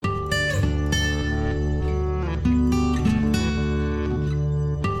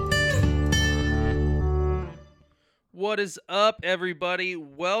What is up, everybody?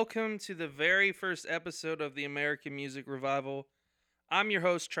 Welcome to the very first episode of the American Music Revival. I'm your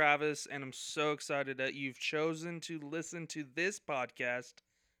host, Travis, and I'm so excited that you've chosen to listen to this podcast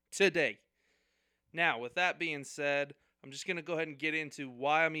today. Now, with that being said, I'm just going to go ahead and get into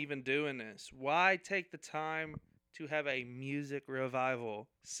why I'm even doing this. Why take the time to have a music revival?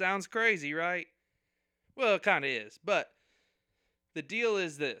 Sounds crazy, right? Well, it kind of is, but the deal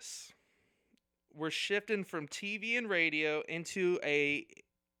is this. We're shifting from TV and radio into a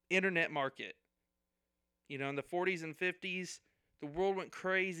internet market. You know, in the 40s and 50s, the world went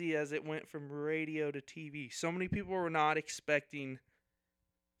crazy as it went from radio to TV. So many people were not expecting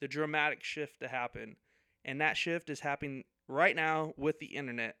the dramatic shift to happen. And that shift is happening right now with the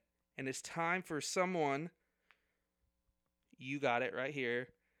internet. And it's time for someone, you got it right here,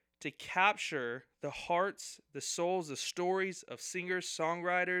 to capture the hearts, the souls, the stories of singers,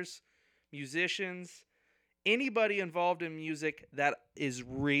 songwriters, musicians, anybody involved in music that is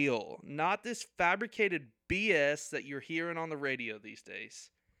real, not this fabricated BS that you're hearing on the radio these days.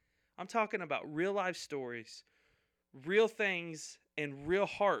 I'm talking about real life stories, real things, and real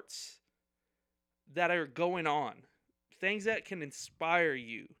hearts that are going on, things that can inspire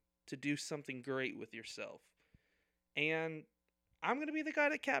you to do something great with yourself. And I'm going to be the guy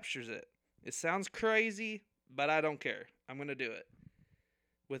that captures it. It sounds crazy, but I don't care. I'm going to do it.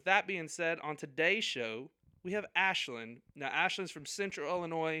 With that being said, on today's show, we have Ashlyn. Now, Ashlyn's from Central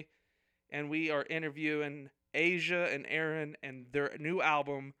Illinois, and we are interviewing Asia and Aaron, and their new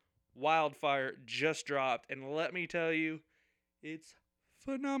album, Wildfire, just dropped. And let me tell you, it's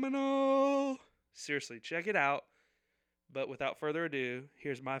phenomenal. Seriously, check it out. But without further ado,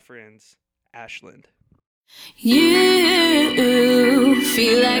 here's my friends, Ashlyn. You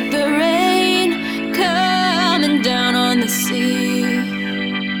feel like the rain coming down on the sea.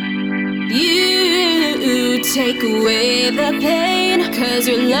 You take away the pain, 'cause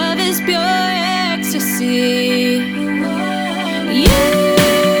your love is pure ecstasy. You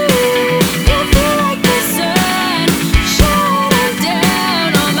feel like the sun shining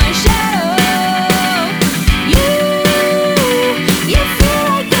down on my shadow. You feel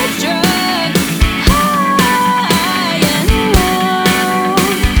like a drug, high and low.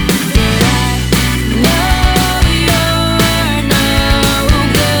 But I know you're no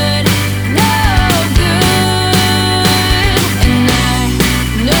good, no good. And I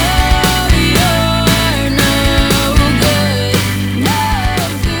know you're no good, no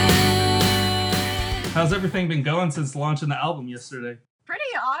good. How's everything been going since launching the album yesterday? Pretty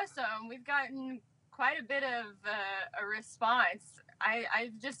awesome. We've gotten quite a bit of a response.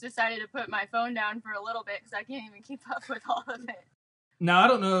 I've just decided to put my phone down for a little bit because I can't even keep up with all of it. Now, I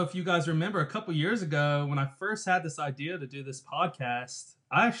don't know if you guys remember a couple years ago when I first had this idea to do this podcast,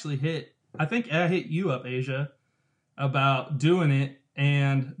 I think I hit you up, Asia, about doing it.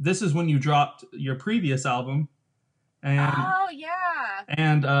 And this is when you dropped your previous album. And Oh, yeah.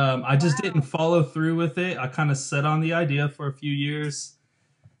 I just Wow. didn't follow through with it. I kind of sat on the idea for a few years.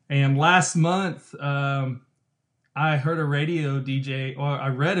 And last month, I heard a radio DJ, or I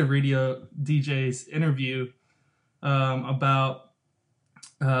read a radio DJ's interview about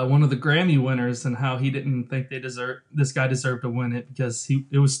one of the Grammy winners and how he didn't think this guy deserved to win it because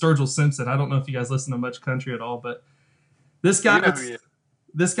it was Sturgill Simpson. I don't know if you guys listen to much country at all, but this guy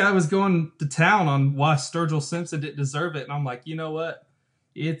was going to town on why Sturgill Simpson didn't deserve it, and I'm like, you know what?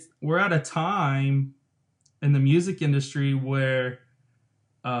 We're at a time in the music industry where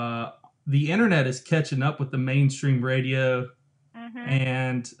the internet is catching up with the mainstream radio,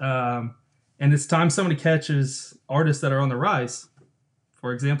 and it's time somebody catches artists that are on the rise.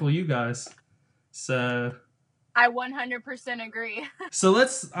 For example, you guys. So I 100% agree. So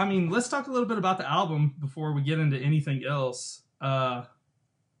let's talk a little bit about the album before we get into anything else.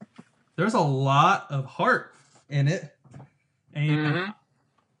 There's a lot of heart in it, and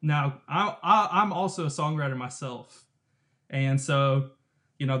now I'm also a songwriter myself, and so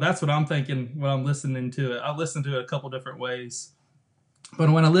that's what I'm thinking when I'm listening to it. I listen to it a couple different ways, but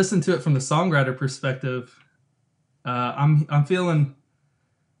when I listen to it from the songwriter perspective, I'm feeling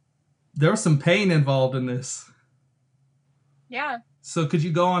there was some pain involved in this. Yeah. So could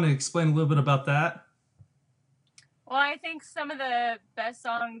you go on and explain a little bit about that? Well, I think some of the best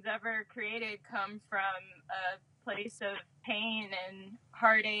songs ever created come from a place of pain and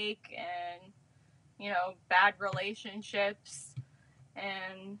heartache and, bad relationships.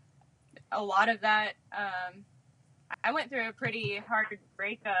 And a lot of that, I went through a pretty hard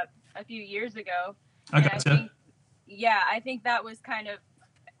breakup a few years ago. I gotcha. I think that was kind of,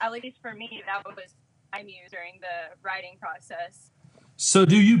 at least for me, that was my muse during the writing process. So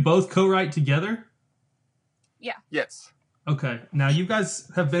do you both co-write together? Yes. Okay. Now you guys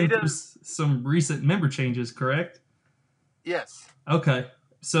have been She through does. some recent member changes, correct? Yes. Okay.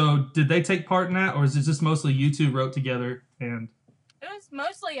 So did they take part in that, or is it just mostly you two wrote together and? It was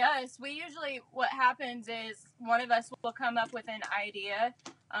mostly us. We usually, what happens is one of us will come up with an idea.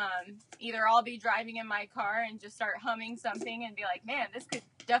 Either I'll be driving in my car and just start humming something and be like, man, this could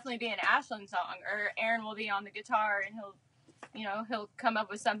definitely be an Ashlyn song. Or Aaron will be on the guitar and he'll come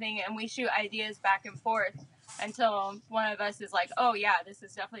up with something, and we shoot ideas back and forth until one of us is like, oh yeah, this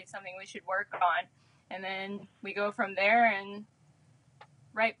is definitely something we should work on. And then we go from there and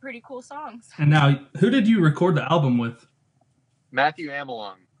write pretty cool songs. And now, who did you record the album with? Matthew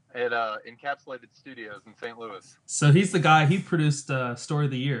Amelung at Encapsulated Studios in St. Louis. So he's the guy, he produced Story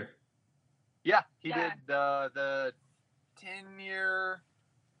of the Year. Yeah, he Yeah. did the 10-year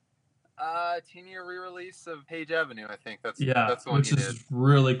re-release of Page Avenue. I think that's the one which he is did.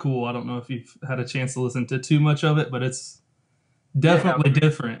 really cool. I don't know if you've had a chance to listen to too much of it, but it's definitely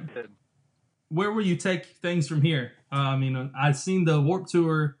different. Did. Where will you take things from here? I mean, I've seen the Warped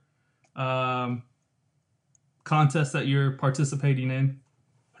Tour contest that you're participating in.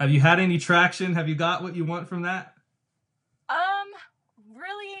 Have you had any traction? Have you got what you want from that?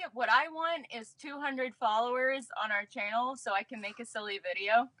 Really, what I want is 200 followers on our channel so I can make a silly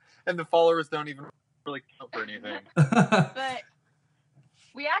video. And the followers don't even really count for anything. But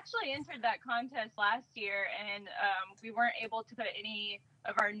we actually entered that contest last year, and we weren't able to put any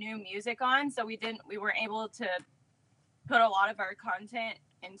of our new music on, so we weren't able to put a lot of our content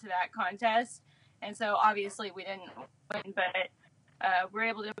into that contest, and so obviously we didn't win, but we're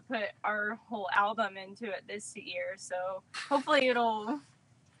able to put our whole album into it this year, so hopefully it'll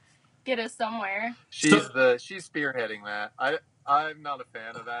get us somewhere. She's spearheading that. I'm not a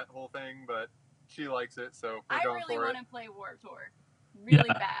fan of that whole thing, but she likes it, so we're I going really for it. want to play Warped Tour really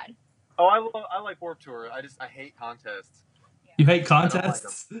Yeah. bad. Oh, I like Warped Tour. I hate contests. You hate I don't like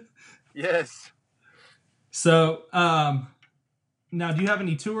contests? Yes. So, now do you have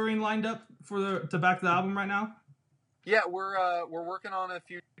any touring lined up to back the album right now? Yeah, we're working on a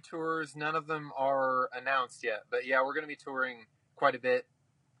few tours. None of them are announced yet, but yeah, we're going to be touring quite a bit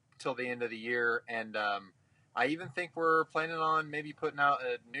till the end of the year, and I even think we're planning on maybe putting out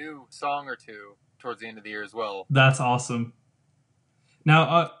a new song or two towards the end of the year as well. That's awesome.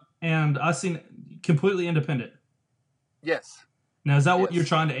 Now, and I've seen completely independent. Yes. Now, is that what Yes. you're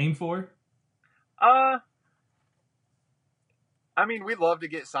trying to aim for? I mean, we'd love to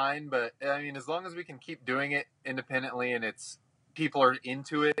get signed, but I mean, as long as we can keep doing it independently and people are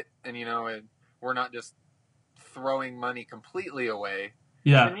into it, and we're not just throwing money completely away.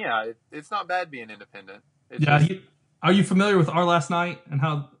 Yeah. then yeah, it's not bad being independent. It's Yeah. just- Are you familiar with Our Last Night and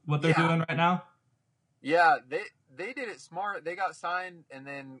what they're Yeah. doing right now? Yeah, they did it smart. They got signed and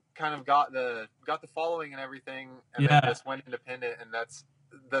then kind of got the following and everything, and Yeah. then just went independent, and that's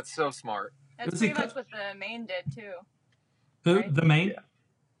so smart. That's Was it pretty much what the main did too. Who? Right. The main? Yeah.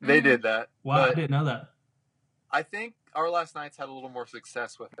 They Mhm. did that. Wow, I but didn't know that. I think Our Last Nights had a little more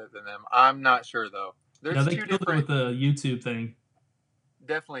success with it than them. I'm not sure though. There's Yeah, they two killed it with the YouTube thing.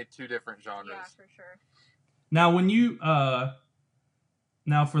 definitely two different genres. Yeah, for sure. Now, when you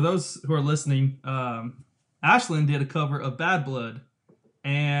now for those who are listening, Ashlyn did a cover of Bad Blood,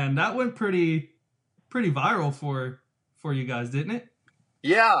 and that went pretty viral for you guys, didn't it?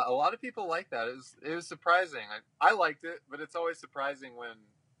 Yeah, a lot of people like that. It was surprising. I liked it, but it's always surprising when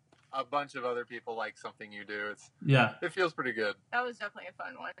a bunch of other people like something you do. Yeah, It feels pretty good. That was definitely a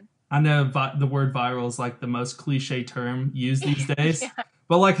fun one. I know the word viral is like the most cliche term used these days, Yeah.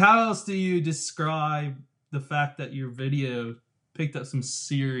 but like, how else do you describe the fact that your video picked up some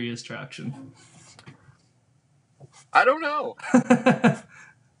serious traction? I don't know.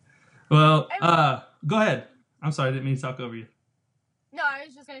 Well, go ahead. I'm sorry, I didn't mean to talk over you. No, I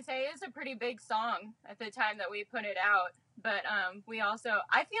was just gonna say it's a pretty big song at the time that we put it out, but I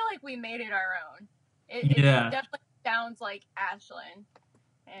feel like we made it our own. It Yeah. definitely sounds like Ashlyn,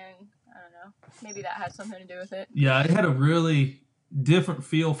 and I don't know, maybe that has something to do with it. Yeah, it had a really different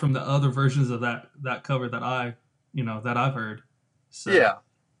feel from the other versions of that cover that I've heard. So, Yeah.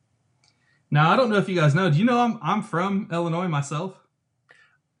 Now, I don't know if you guys know. Do you know I'm from Illinois myself?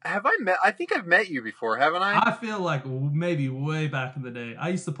 I think I've met you before, haven't I? I feel like maybe way back in the day. I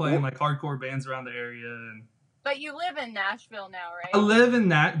used to play in like hardcore bands around the area, and But you live in Nashville now, right? I live in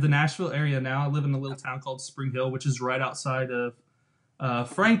the Nashville area now. I live in a little town called Spring Hill, which is right outside of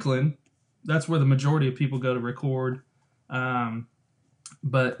Franklin. That's where the majority of people go to record.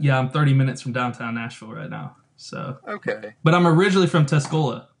 But yeah, I'm 30 minutes from downtown Nashville right now. So, Okay. but I'm originally from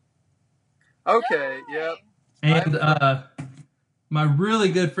Tuscola. Okay. No Yep. way. And my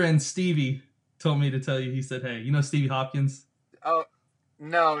really good friend Stevie told me to tell you. He said, "Hey, you know Stevie Hopkins?" Oh,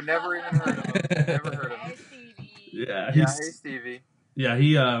 no, never even heard of him. Never heard of Hey, him. Stevie. Yeah, Yeah, hey Stevie. yeah.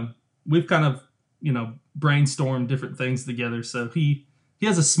 He we've kind of brainstormed different things together. So he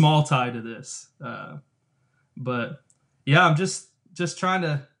has a small tie to this. But yeah, I'm just trying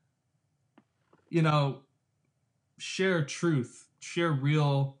to share truth, share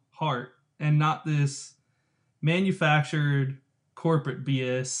real heart, and not this manufactured corporate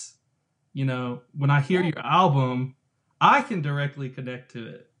BS. When I hear your album, I can directly connect to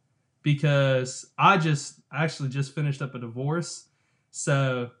it because I actually just finished up a divorce.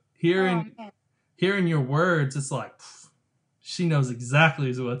 So hearing your words, it's like she knows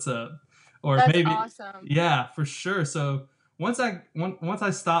exactly what's up. Or That's maybe awesome. yeah, for sure. So once I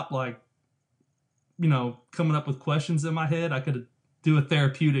stop coming up with questions in my head, I could do a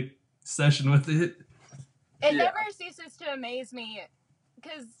therapeutic session with it. It never ceases to amaze me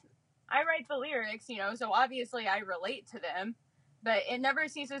because I write the lyrics, so obviously I relate to them, but it never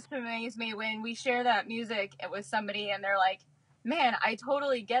ceases to amaze me when we share that music with somebody and they're like, man, I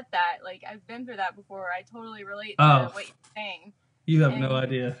totally get that. Like, I've been through that before. I totally relate to what you're saying. You have no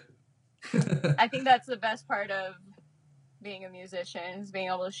idea. I think that's the best part of being a musician, is being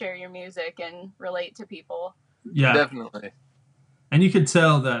able to share your music and relate to people. Yeah, definitely. And you could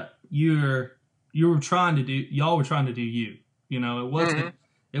tell that y'all were trying to do you. It wasn't.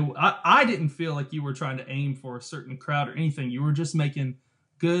 I didn't feel like you were trying to aim for a certain crowd or anything. You were just making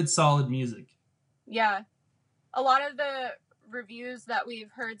good, solid music. Yeah, a lot of the reviews that we've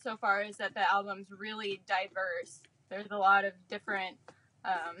heard so far is that the album's really diverse. There's a lot of different.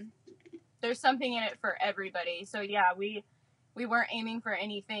 There's something in it for everybody. So yeah, we weren't aiming for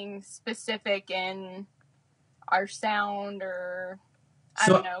anything specific in our sound or I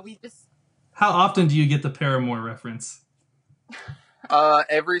don't know. We just. How often do you get the Paramore reference?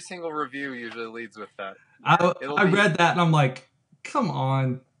 Every single review usually leads with that. I read that and I'm like, come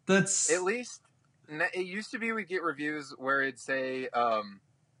on, that's at least. It used to be we'd get reviews where it'd say, sounds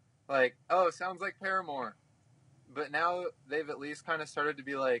like Paramore. But now they've at least kind of started to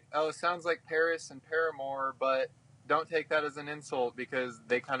be like, oh, sounds like Paris and Paramore, but don't take that as an insult because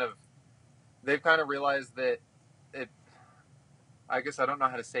they've kind of realized that I guess I don't know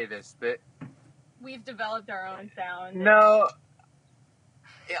how to say this, that we've developed our own sound. No,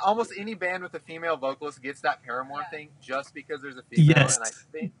 almost any band with a female vocalist gets that Paramore thing just because there's a female. Yes.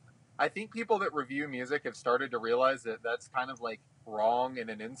 And I think people that review music have started to realize that that's kind of like wrong and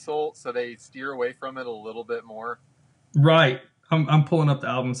an insult, so they steer away from it a little bit more. Right. I'm pulling up the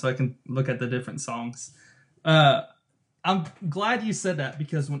album so I can look at the different songs. I'm glad you said that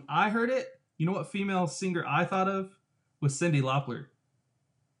because when I heard it, you know what female singer I thought of? Was Cyndi Lauper.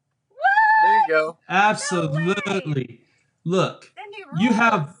 What? There you go. Absolutely. No, look, you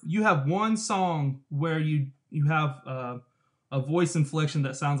have one song where you have a voice inflection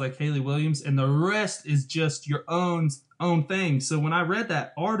that sounds like Hayley Williams, and the rest is just your own thing. So when I read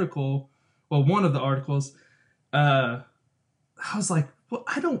that article, well, one of the articles, I was like, well,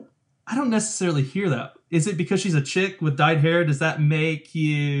 I don't necessarily hear that. Is it because she's a chick with dyed hair? Does that make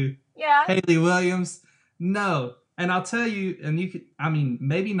you Hayley Williams? No. And I'll tell you, and you could,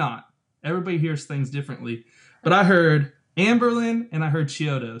 maybe not. Everybody hears things differently. But I heard Amberlynn and I heard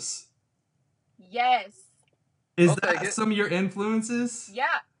Chiodos. Yes. Is that some of your influences?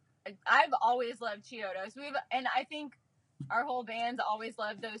 Yeah. I've always loved Chiodos. And I think our whole band's always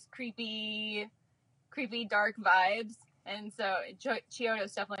loved those creepy, dark vibes. And so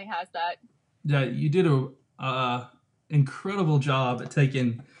Chiodos definitely has that. Yeah, you did a incredible job at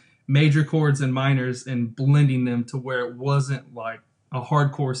taking major chords and minors and blending them to where it wasn't like a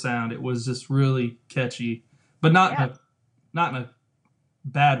hardcore sound. It was just really catchy, but not in a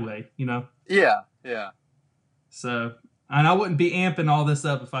bad way, Yeah. So, and I wouldn't be amping all this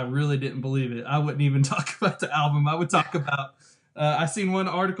up if I really didn't believe it. I wouldn't even talk about the album. I would talk about. I seen one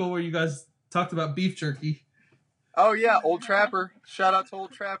article where you guys talked about beef jerky. Oh yeah, Old Trapper. Shout out to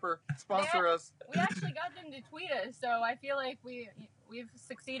Old Trapper. Sponsor us. We actually got them to tweet us, so I feel like we've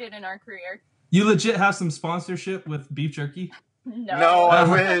succeeded in our career. You legit have some sponsorship with beef jerky? No, I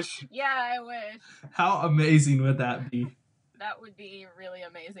wish. Yeah, I wish. How amazing would that be? That would be really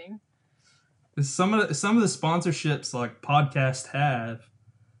amazing. Some of the sponsorships like podcasts have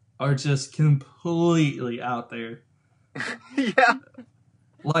are just completely out there. Yeah.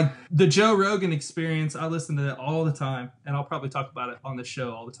 Like the Joe Rogan Experience, I listen to that all the time, and I'll probably talk about it on the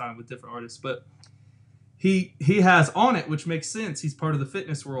show all the time with different artists. But he has on it, which makes sense. He's part of the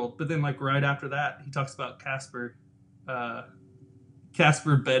fitness world. But then, like right after that, he talks about Casper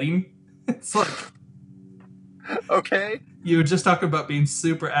betting. It's like, okay. You were just talking about being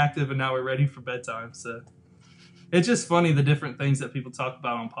super active, and now we're ready for bedtime. So it's just funny the different things that people talk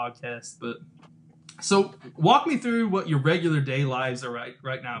about on podcasts. But so walk me through what your regular day lives are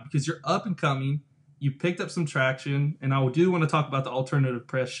right now, because you're up and coming. You picked up some traction, and I do want to talk about the Alternative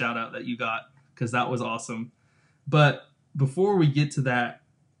Press shout out that you got, because that was awesome. But before we get to that,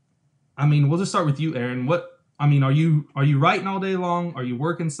 I mean, we'll just start with you, Aaron. Are you writing all day long? Are you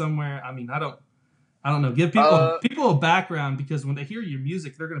working somewhere? I mean, I don't know. Give people a background, because when they hear your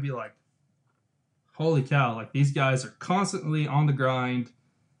music, they're going to be like, holy cow, like these guys are constantly on the grind.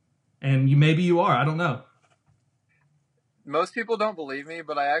 And maybe you are. I don't know. Most people don't believe me,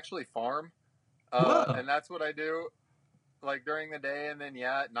 but I actually farm. And that's what I do, like during the day, and then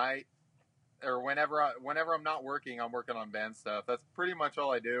at night, or whenever I'm not working, I'm working on band stuff. That's pretty much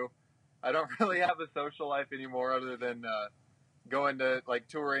all I do. I don't really have a social life anymore, other than going to like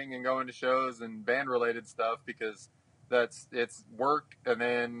touring and going to shows and band related stuff, because it's work and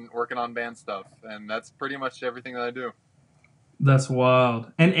then working on band stuff, and that's pretty much everything that I do. That's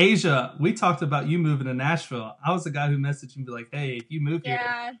wild. And Asia, we talked about you moving to Nashville. I was the guy who messaged you and be like, hey, if you move here,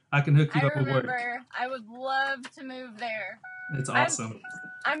 I can hook you up with work. I would love to move there. It's awesome.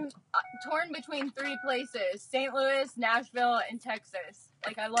 I'm torn between 3 places: St. Louis, Nashville, and Texas.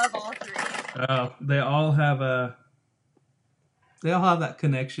 Like, I love all 3. Oh, they all have that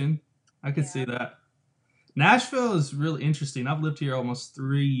connection. I could see that. Nashville is really interesting. I've lived here almost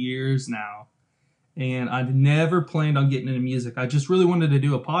 3 years now, and I never planned on getting into music. I just really wanted to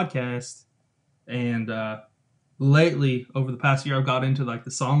do a podcast, and lately, over the past year, I've got into like the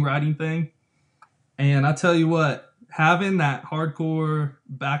songwriting thing. And I tell you what, having that hardcore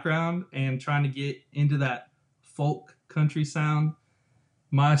background and trying to get into that folk country sound,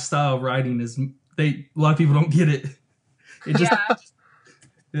 my style of writing is a lot of people don't get it. It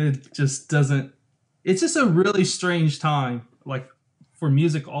just doesn't. It's just a really strange time, like for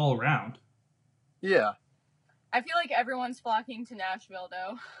music all around. Yeah. I feel like everyone's flocking to Nashville,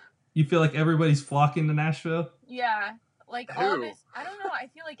 though. You feel like everybody's flocking to Nashville? Yeah. Like, Who? all this, I don't know. I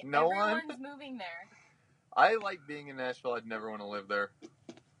feel like everyone's moving there. I like being in Nashville. I'd never want to live there.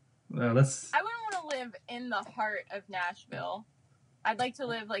 Well, I wouldn't want to live in the heart of Nashville. I'd like to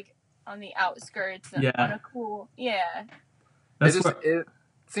live, like, on the outskirts. And on a cool... Yeah. It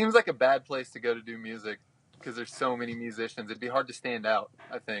seems like a bad place to go to do music, because there's so many musicians. It'd be hard to stand out,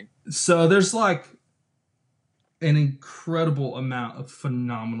 I think. So there's like an incredible amount of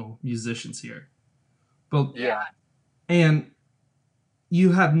phenomenal musicians here. But and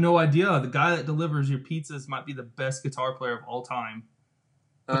you have no idea, the guy that delivers your pizzas might be the best guitar player of all time.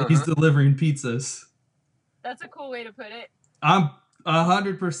 But he's delivering pizzas. That's a cool way to put it. I'm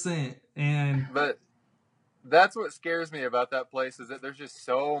 100%. But that's what scares me about that place, is that there's just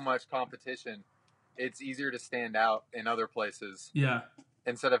so much competition. It's easier to stand out in other places. Yeah.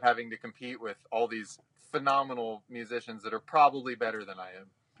 Instead of having to compete with all these phenomenal musicians that are probably better than I am.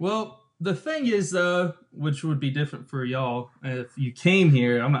 Well, the thing is, though, which would be different for y'all, if you came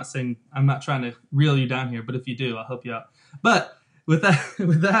here, I'm not trying to reel you down here, but if you do, I'll help you out. But with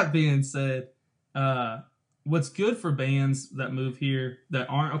that being said, what's good for bands that move here that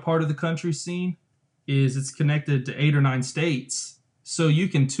aren't a part of the country scene is it's connected to 8 or 9 states. So you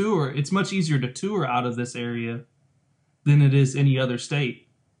can tour. It's much easier to tour out of this area than it is any other state.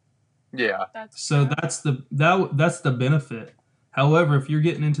 Yeah. That's the benefit. However, if you're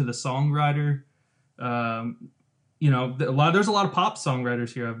getting into the songwriter, there's a lot of pop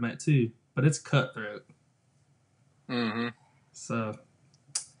songwriters here I've met too, but it's cutthroat. Mm-hmm. So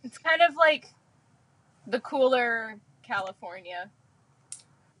it's kind of like the cooler California.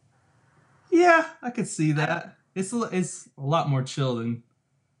 Yeah, I could see that. It's a lot more chill than...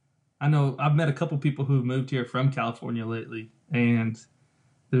 I know I've met a couple people who've moved here from California lately, and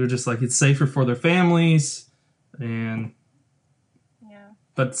they were just like, it's safer for their families,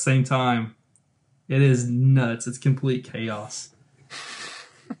 but at the same time, it is nuts. It's complete chaos.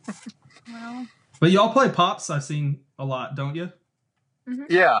 Well, but y'all play Pops, I've seen a lot, don't you? Mm-hmm.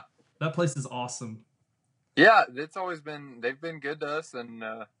 Yeah. That place is awesome. Yeah, they've been good to us, and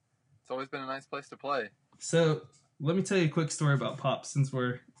it's always been a nice place to play. So let me tell you a quick story about Pops,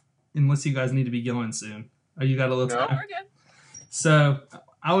 unless you guys need to be going soon. Or you got a little time? We're good. So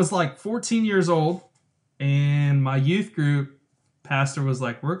I was like 14 years old, and my youth group pastor was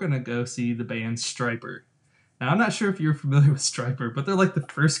like, we're going to go see the band Stryper. Now, I'm not sure if you're familiar with Stryper, but they're like the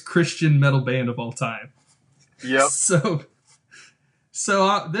first Christian metal band of all time. Yep. So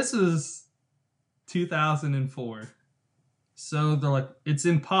this is 2004. So they're like, it's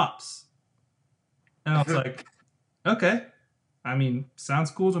in Pops. And I was like, okay. I mean,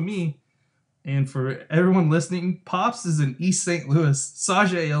 sounds cool to me. And for everyone listening, Pops is in East St. Louis,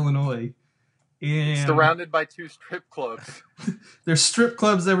 Sauget, Illinois. And Surrounded by 2 strip clubs. there's strip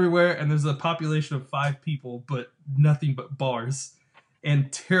clubs everywhere, and there's a population of 5 people, but nothing but bars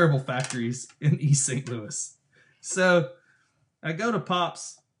and terrible factories in East St. Louis. So I go to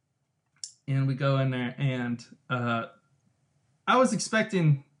Pops, and we go in there, and I was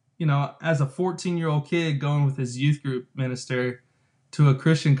expecting, as a 14-year-old kid going with his youth group minister to a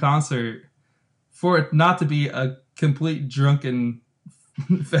Christian concert, for it not to be a complete drunken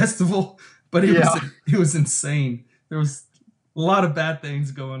festival, but it was insane. There was a lot of bad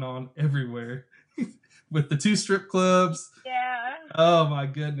things going on everywhere with the 2 strip clubs. Yeah. Oh my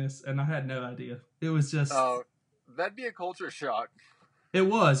goodness. And I had no idea. It was just... Oh, that'd be a culture shock. It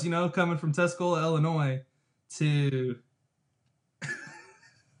was, coming from Tuscola, Illinois to... You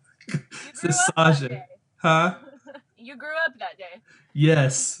to grew up that Sauget. day. Huh? You grew up that day.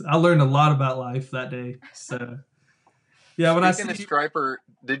 Yes. I learned a lot about life that day. So... Yeah, when Speaking of Stryper,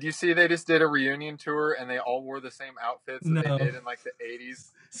 did you see they just did a reunion tour and they all wore the same outfits that they did in like the 80s?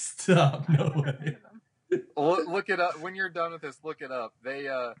 Stop, no way. Look it up. When you're done with this, look it up. They,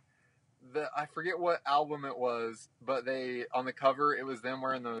 I forget what album it was, but they, on the cover, it was them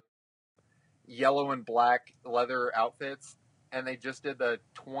wearing the yellow and black leather outfits, and they just did the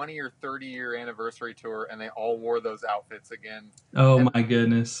 20 or 30 year anniversary tour, and they all wore those outfits again. Oh and my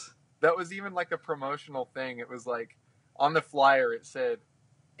goodness. That was even like a promotional thing. It was like, on the flyer, it said,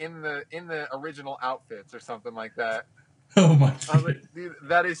 in the original outfits or something like that. Oh my I was like, dude,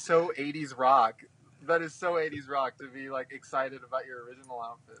 that is so 80s rock. That is so 80s rock to be like excited about your original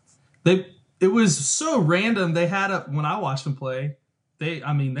outfits. It was so random. They had when I watched them play, they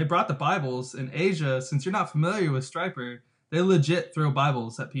brought the Bibles in Asia. Since you're not familiar with Stryper, they legit throw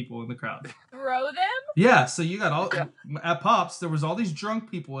Bibles at people in the crowd. Throw them? Yeah, so you got at Pops, there was all these drunk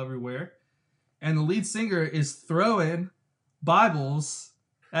people everywhere, and the lead singer is throwing Bibles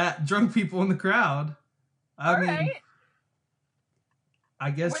at drunk people in the crowd. I mean, I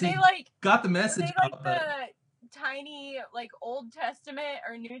guess he got the message out. The tiny, Old Testament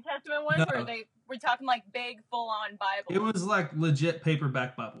or New Testament ones, or we're talking big, full-on Bibles? It was legit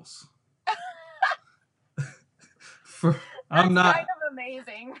paperback Bibles. I'm not kind of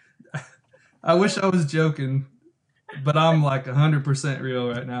amazing. I wish I was joking, but I'm 100% real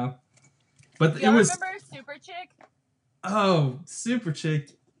right now. But it was. Remember Super Chick? Oh, Super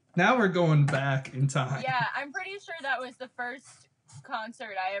Chick. Now we're going back in time. Yeah, I'm pretty sure that was the first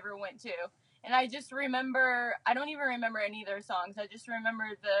concert I ever went to. And I just remember, I don't even remember any of their songs. I just remember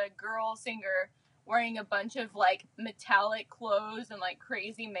the girl singer wearing a bunch of metallic clothes and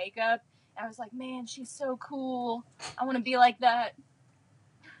crazy makeup. And I was like, man, she's so cool. I want to be like that.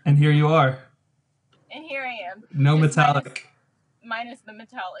 And here you are. And here I am. No just metallic. Minus the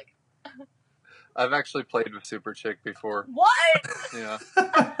metallic. I've actually played with Super Chick before. What? Yeah.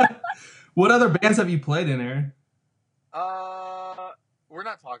 What other bands have you played in, Aaron? We're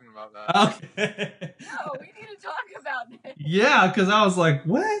not talking about that. Okay. No, we need to talk about this. Yeah, because I was like,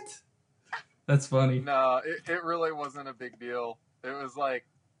 what? That's funny. No, it really wasn't a big deal. It was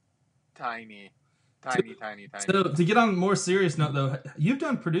tiny. So to get on a more serious note, though, you've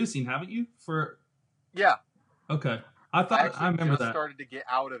done producing, haven't you? Yeah. Okay. I remember that. Started to get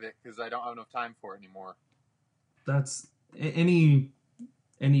out of it because I don't have enough time for it anymore. That's any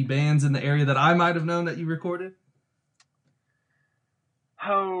bands in the area that I might have known that you recorded?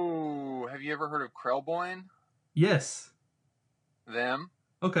 Oh, have you ever heard of Krellboyne? Yes. Them.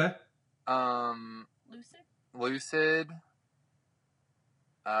 Okay. Lucid.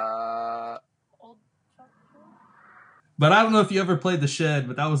 Old But I don't know if you ever played The Shed,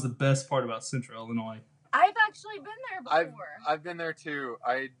 but that was the best part about Central Illinois. I've actually been there before. I've been there too.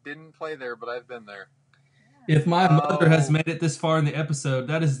 I didn't play there, but I've been there. If my mother has made it this far in the episode,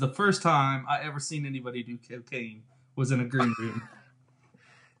 that is the first time I ever seen anybody do cocaine was in a green room.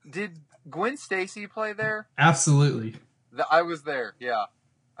 Did Gwen Stacy play there? Absolutely. I was there. Yeah,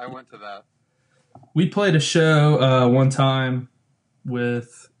 I went to that. We played a show one time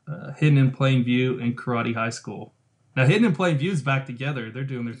with Hidden in Plain View and Karate High School. Now, Hidden in Plain View is back together. They're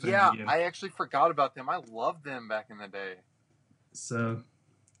doing their thing again. I actually forgot about them. I loved them back in the day. So,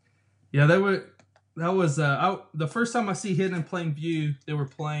 yeah, they were. That was the first time I see Hidden in Plain View. They were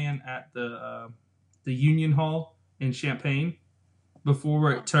playing at the Union Hall in Champaign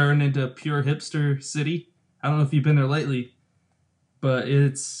before it turned into pure hipster city. I don't know if you've been there lately, but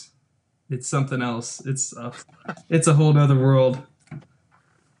it's something else. It's a whole nother world.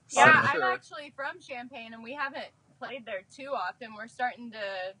 Yeah, Sure. I'm actually from Champaign, and we haven't played there too often. We're starting to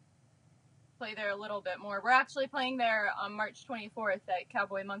play there a little bit more. We're actually playing there on March 24th at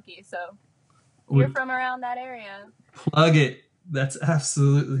Cowboy Monkey, so If you're Would from around that area, plug it. That's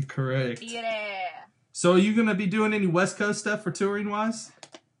absolutely correct. yeah. So are you going to be doing any West Coast stuff for touring wise?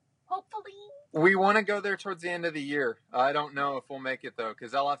 Hopefully. We want to go there towards the end of the year. I don't know if we'll make it though,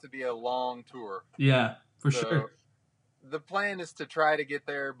 because that'll have to be a long tour. Yeah, for So, sure. The plan is to try to get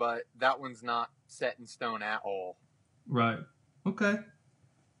there, but that one's not set in stone at all. Right. Okay.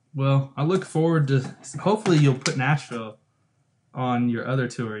 Well, I look forward to, hopefully you'll put Nashville on your other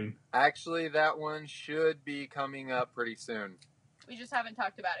touring. Actually, that one should be coming up pretty soon. We just haven't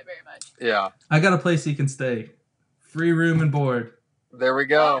talked about it very much. Yeah. I got a place you can stay. Free room and board. There we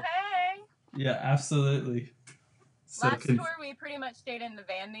go. Oh, hey. Yeah, absolutely. So Last tour, we pretty much stayed in the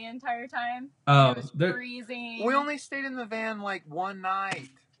van the entire time. Oh, It was there, freezing. We only stayed in the van like one night.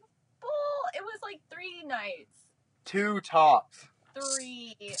 Well, it was like 3 nights. 2 tops.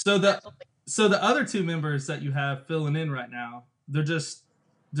 3. so the other two members that you have filling in right now, they're just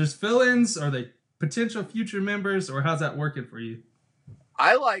fill-ins? Are they potential future members, or how's that working for you?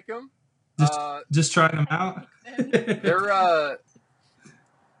 I like them. Just trying them out?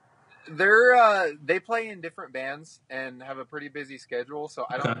 They play in different bands and have a pretty busy schedule, so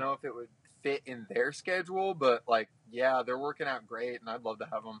I don't Okay. know if it would fit in their schedule, but like, yeah, they're working out great, and I'd love to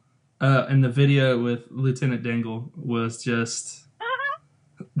have them. And the video with Lieutenant Dangle was just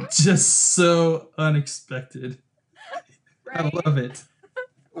so unexpected. Right? I love it.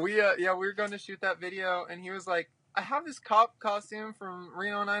 We were going to shoot that video, and he was like, "I have this cop costume from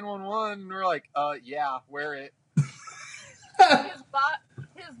Reno 911," and we're like, yeah, wear it."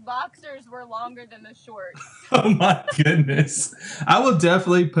 His boxers were longer than the shorts. Oh my goodness. I will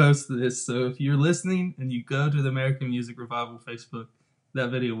definitely post this. So if you're listening and you go to the American Music Revival Facebook, that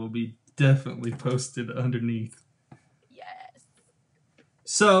video will be definitely posted underneath. Yes.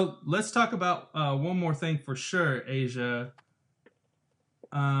 So let's talk about one more thing for sure, Asia.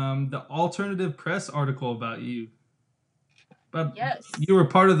 The alternative press article about you. Yes. You were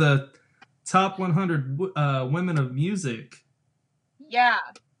part of the top 100 women of music. Yeah.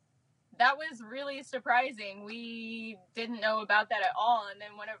 That was really surprising. We didn't know about that at all. And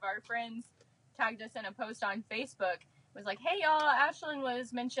then one of our friends tagged us in a post on Facebook. It was like, "Hey, y'all, Ashlyn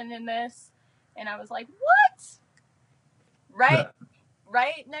was mentioned in this." And I was like, "What?"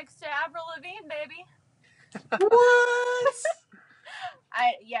 Right next to Avril Lavigne, baby. What?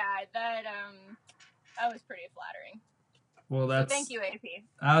 That was pretty flattering. Well, So that's. thank you, AP.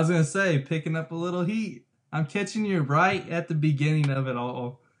 I was gonna say, picking up a little heat. I'm catching you right at the beginning of it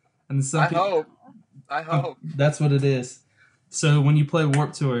all, and I hope. That's what it is. So when you play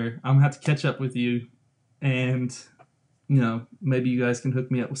Warped Tour, I'm gonna have to catch up with you, and maybe you guys can hook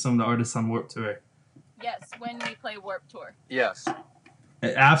me up with some of the artists on Warped Tour. Yes, when we play Warped Tour. Yes.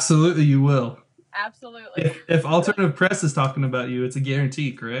 Absolutely, you will. Absolutely. If Alternative Press is talking about you, it's a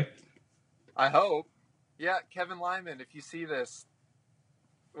guarantee, correct? I hope. Yeah, Kevin Lyman, if you see this.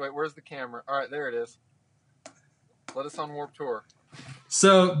 Wait, where's the camera? All right, there it is. Let us on Warped Tour.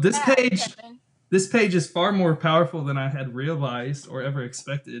 So this Yeah, page. Kevin. This page is far more powerful than I had realized or ever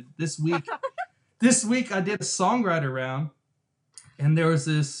expected. This week I did a songwriter round, and there was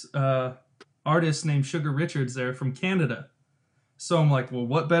this artist named Sugar Richards there from Canada. So I'm like, well,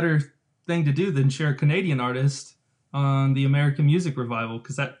 what better thing to do than share a Canadian artist on the American Music Revival?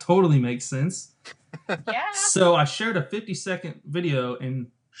 Because that totally makes sense. Yeah. So I shared a 50-second video,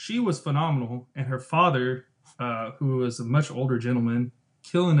 and she was phenomenal. And her father, who was a much older gentleman,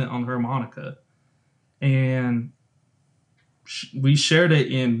 killing it on harmonica. And we shared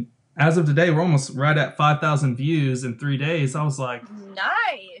it in, as of today, we're almost right at 5,000 views in 3 days. I was like,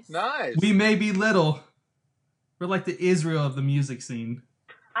 Nice. Nice. we may be little. We're like the Israel of the music scene.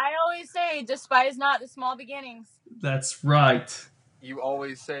 I always say, despise not the small beginnings. That's right. You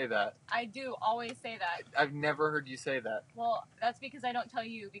always say that. I do always say that. I've never heard you say that. Well, that's because I don't tell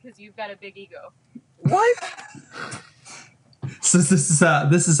you, because you've got a big ego. What? So this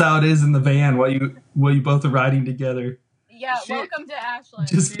is how it is in the van while you both are riding together. Yeah, She- welcome to Ashland.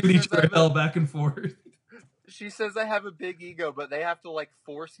 Just She giving each says other that- hell back and forth. She says I have a big ego, but they have to like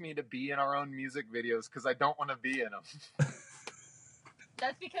force me to be in our own music videos because I don't want to be in them.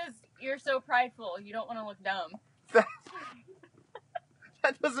 That's because you're so prideful. You don't want to look dumb.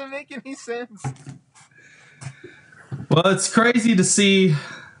 That doesn't make any sense. Well, it's crazy to see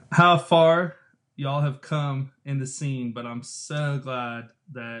how far y'all have come in the scene, but I'm so glad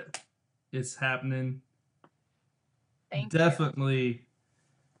that it's happening. Thank you. Definitely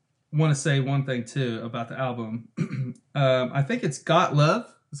want to say one thing too about the album. I think it's got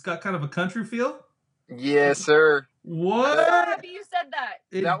love. It's got kind of a country feel. Yes, sir. I'm What? happy you said that.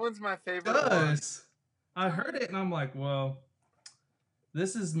 It That one's my favorite one. does. I heard it and I'm like, well,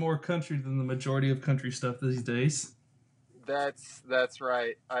 This is more country than the majority of country stuff these days. That's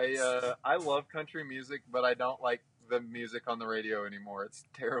right. I love country music, but I don't like the music on the radio anymore. It's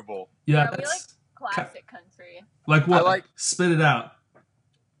terrible. Yeah, we like that's classic country. like what? I like- Spit it out.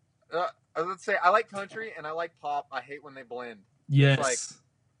 Let's say I like country and I like pop. I hate when they blend. Yes. like-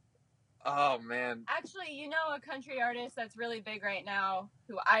 Oh man, Actually, you know, a country artist that's really big right now,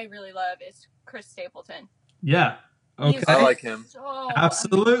 who I really love, is Chris Stapleton. Yeah. He's Okay. I like him. So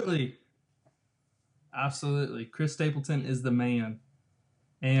Absolutely. Absolutely. Chris Stapleton is the man.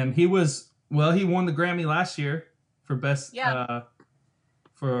 And he won the Grammy last year for best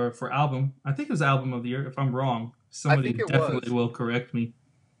for album. I think it was album of the year, if I'm wrong. Somebody think it definitely was. will correct me.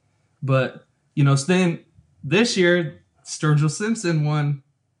 But, then this year Sturgill Simpson won.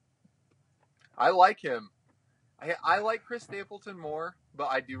 I like him. I like Chris Stapleton more, but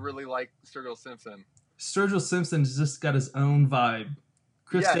I do really like Sturgill Simpson. Sturgill Simpson's just got his own vibe.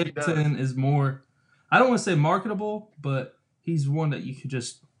 Chris Yeah, he Stapleton is more, I don't want to say marketable, but he's one that you could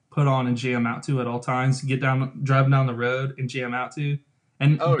just put on and jam out to at all times. Driving down the road and jam out to.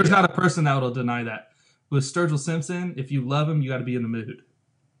 And there's not a person that will deny that. With Sturgill Simpson, if you love him, you got to be in the mood.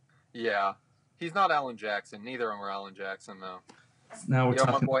 Yeah. He's not Alan Jackson. Neither of them are Alan Jackson, though. Now we're Yo,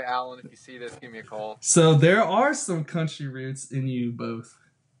 my talking. boy Alan, if you see this, give me a call. So there are some country roots in you both.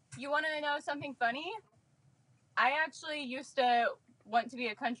 You want to know something funny? I actually used to want to be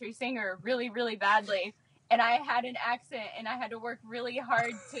a country singer really, really badly. And I had an accent, and I had to work really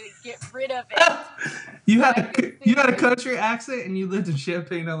hard to get rid of it. You had a country accent, and you lived in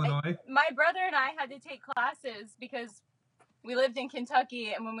Champaign, Illinois. My brother and I had to take classes because we lived in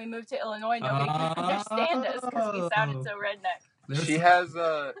Kentucky, and when we moved to Illinois, nobody could understand us because we sounded so redneck.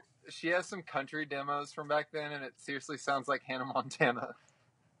 She has some country demos from back then, and it seriously sounds like Hannah Montana.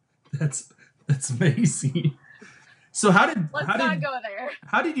 That's amazing. So Let's not go there.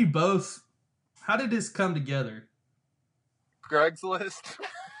 How did this come together? Craigslist.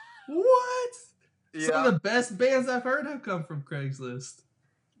 What? Yeah. Some of the best bands I've heard have come from Craigslist.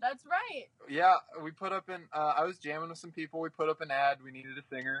 That's right. Yeah, we put up I was jamming with some people. We put up an ad. We needed a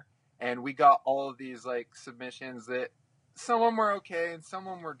singer, and we got all of these submissions that some of them were okay, and some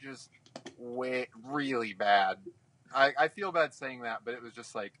of them were just really bad. I feel bad saying that, but it was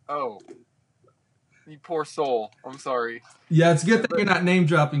just oh, you poor soul. I'm sorry. Yeah, it's good that you're not name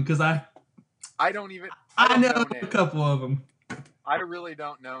dropping because I don't know know a names. couple of them. I really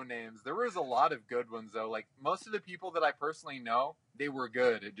don't know names. There was a lot of good ones though. Most of the people that I personally know, they were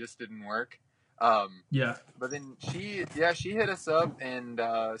good. It just didn't work. Yeah. But then she hit us up and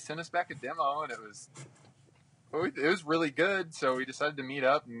sent us back a demo, and it was really good. So we decided to meet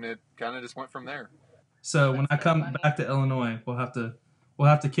up, and it kind of just went from there. So when I That's so come funny. back to Illinois, we'll have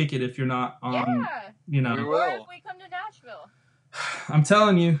to kick it if you're not on. We Or will. if we come to Nashville. I'm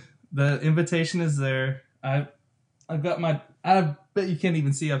telling you, the invitation is there. I bet you can't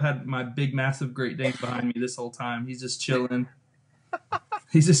even see. I've had my big, massive Great Dane behind me this whole time. He's just chilling.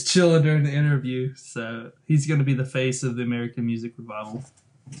 He's just chilling during the interview. So he's going to be the face of the American Music Revival.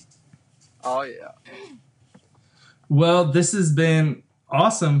 Oh yeah. Well, this has been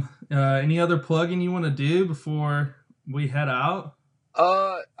awesome. Any other plugging you want to do before we head out?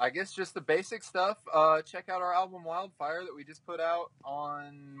 I guess just the basic stuff. Check out our album Wildfire that we just put out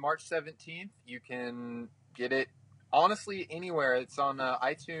on March 17th. You can get it honestly anywhere. It's on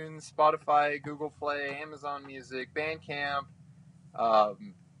iTunes, Spotify, Google Play, Amazon Music, Bandcamp.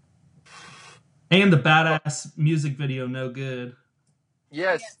 And the badass music video, No Good.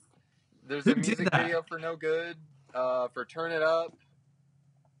 Yes, there's Who a did music that? video for No Good, for Turn It Up.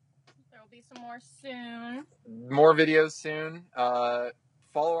 There will be some more soon. More videos soon.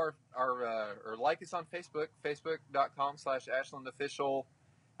 Follow our or like us on Facebook, facebook.com/AshlandOfficial,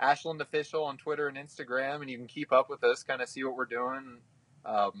 Ashland Official on Twitter and Instagram, and you can keep up with us, kind of see what we're doing.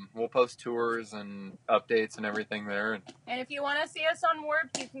 We'll post tours and updates and everything there. And if you want to see us on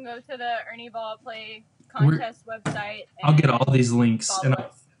Warped, you can go to the Ernie Ball Play contest website. I'll get and all these links and follow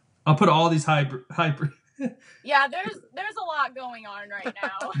us. I'll put all these hyper. Yeah, there's a lot going on right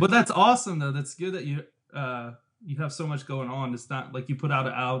now. But that's awesome though. That's good that you have so much going on. It's not like you put out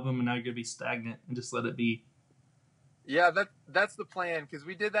an album and now you're gonna be stagnant and just let it be. Yeah, that's the plan, because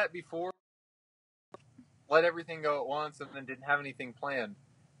we did that before. Let everything go at once and then didn't have anything planned.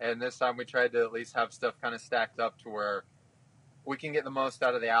 And this time we tried to at least have stuff kind of stacked up to where we can get the most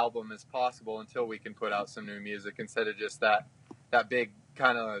out of the album as possible until we can put out some new music, instead of just that big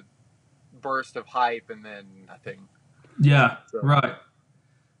kind of burst of hype and then nothing. Yeah, So- right.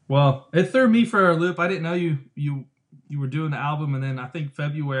 Well, it threw me for a loop. I didn't know you were doing the album, and then I think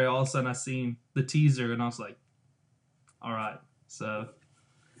February all of a sudden I seen the teaser and I was like, all right. So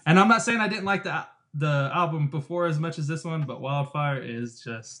And I'm not saying I didn't like the album before as much as this one, but Wildfire is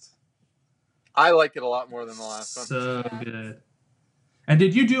just I like it a lot more than the last one. so good. And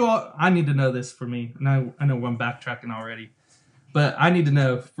did you do all? I need to know this for me. And I know I'm backtracking already, but I need to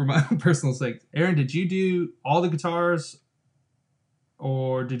know for my personal sake. Aaron, did you do all the guitars,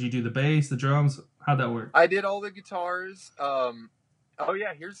 or did you do the bass, the drums? How'd that work? I did all the guitars. Oh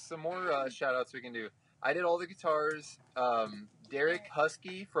yeah, here's some more shout outs we can do. I did all the guitars. Derek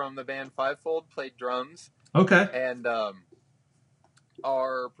Husky from the band Fivefold played drums. Okay. And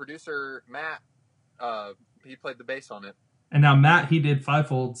our producer, Matt, he played the bass on it. And now Matt, he did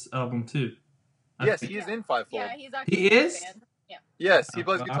Fivefold's album too. Yes, he is in Fivefold. Yeah, he's actually He in the is? band. Yeah. Yes, he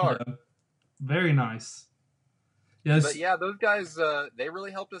plays guitar. Very nice. Yes. But yeah, those guys, they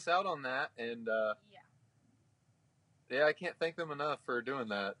really helped us out on that. And yeah, I can't thank them enough for doing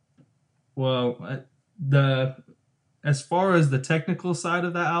that. Well, as far as the technical side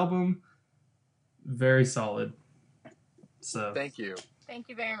of that album, very solid. So Thank you. Thank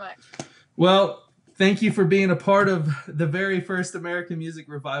you very much. Well, thank you for being a part of the very first American Music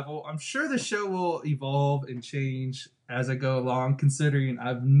Revival. I'm sure the show will evolve and change as I go along, considering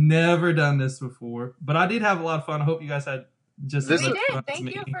I've never done this before. But I did have a lot of fun. I hope you guys had just We as much did. fun as Thank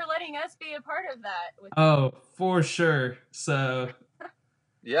me. you for letting us be a part of that. With Oh, for sure. So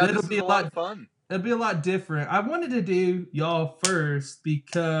Yeah, It'll this be is a a lot lot- of fun. it'll be a lot different. I wanted to do y'all first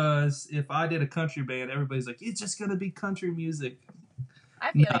because if I did a country band, everybody's like, it's just going to be country music.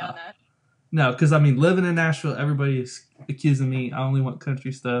 I feel you No. on that. No, because I mean, living in Nashville, everybody's accusing me I only want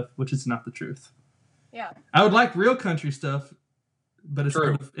country stuff, which is not the truth. Yeah. I would like real country stuff, but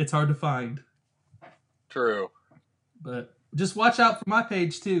True. it's hard to find. True. But just watch out for my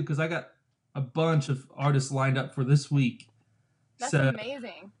page too, because I got a bunch of artists lined up for this week. That's So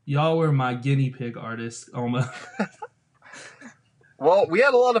amazing. y'all were my guinea pig artists almost. Well, we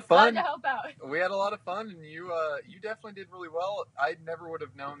had a lot of Glad fun. to help out. We had a lot of fun, and you definitely did really well. I never would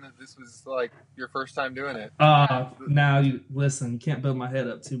have known that this was like your first time doing it. Now you listen. You can't build my head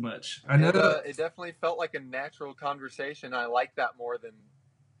up too much. I know. It definitely felt like a natural conversation. I like that more than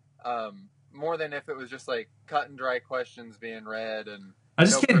if it was just like cut and dry questions being read. And I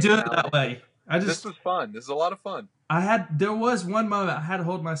just no can't do it personality. that way. This was fun. This is a lot of fun. There was one moment I had to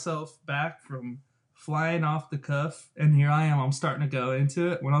hold myself back from flying off the cuff, and here I am. I'm starting to go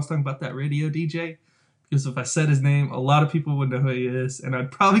into it when I was talking about that radio DJ, because if I said his name, a lot of people would know who he is, and I'd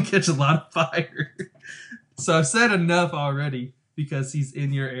probably catch a lot of fire. So I've said enough already because he's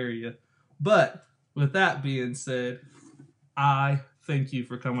in your area. But with that being said, I thank you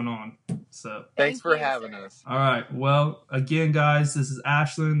for coming on. So Thanks Thank for you, having sir. us. all right. Well, again, guys, this is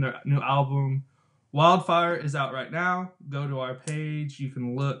Ashland. Their new album, Wildfire, is out right now. Go to our page. You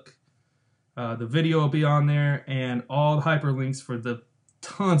can look. The video will be on there, and all the hyperlinks for the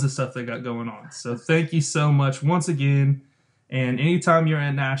tons of stuff they got going on. So thank you so much once again. And anytime you're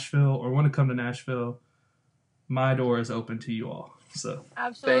in Nashville or want to come to Nashville, my door is open to you all. So,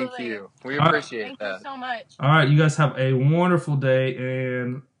 Absolutely. Thank you. We All right. appreciate Thank you that. so much. all right, you guys have a wonderful day,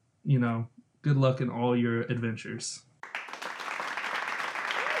 and, good luck in all your adventures.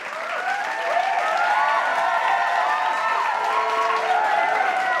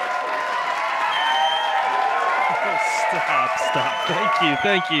 Stop.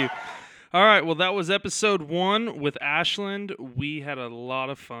 Thank you. All right, well, that was episode 1 with Ashland. We had a lot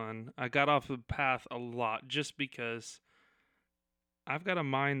of fun. I got off the path a lot just because I've got a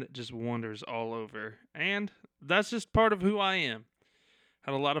mind that just wanders all over, and that's just part of who I am.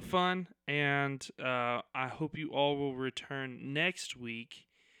 Had a lot of fun, and I hope you all will return next week.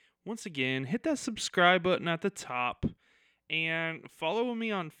 Once again, hit that subscribe button at the top, and follow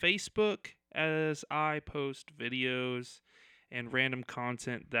me on Facebook as I post videos and random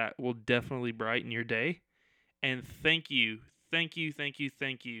content that will definitely brighten your day. And thank you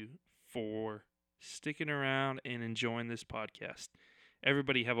for sticking around and enjoying this podcast.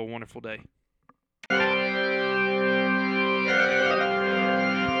 Everybody have a wonderful day.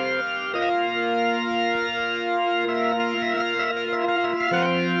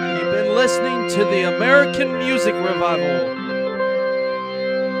 You've been listening to the American Music Revival.